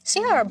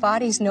See how our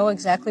bodies know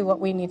exactly what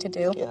we need to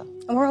do? Yeah.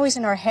 And we're always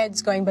in our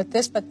heads going, but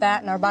this, but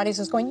that, and our bodies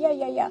is going,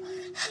 yeah.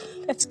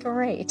 That's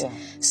great. Yeah.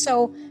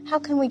 So how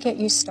can we get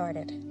you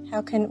started?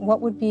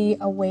 What would be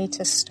a way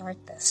to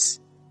start this?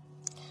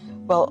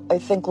 Well, I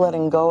think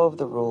letting go of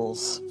the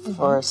rules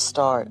for a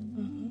start,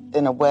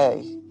 in a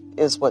way,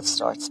 is what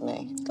starts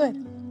me. Good.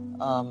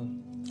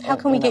 How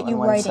can we get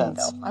you writing,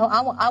 though?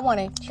 I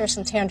want to hear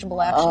some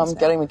tangible actions.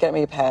 Get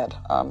me a pad.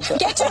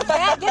 Get a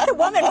pad. Get the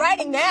woman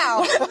writing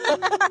now.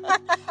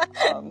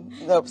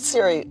 No,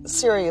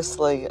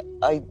 seriously,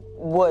 I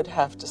would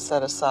have to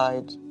set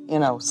aside,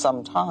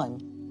 some time.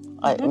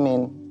 I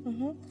mean...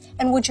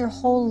 And would your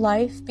whole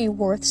life be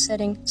worth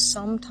setting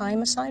some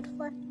time aside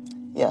for?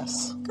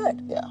 Yes.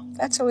 Good. Yeah.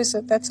 That's always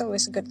a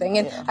good thing.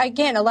 And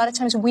again, a lot of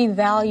times we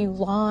value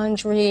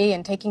laundry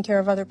and taking care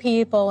of other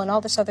people and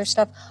all this other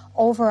stuff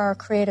over our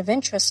creative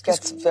interests.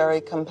 That's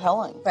very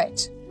compelling.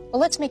 Right. Well,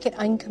 let's make it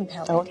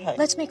uncompelling. Okay.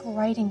 Let's make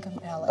writing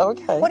compelling.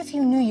 Okay. What if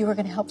you knew you were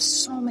going to help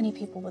so many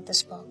people with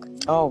this book?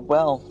 Oh,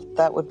 well,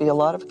 that would be a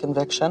lot of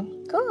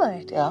conviction.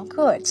 Good. Yeah.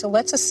 Good. So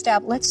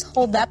let's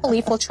hold that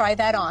belief. We'll try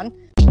that on.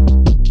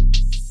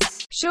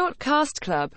 Short Cast Club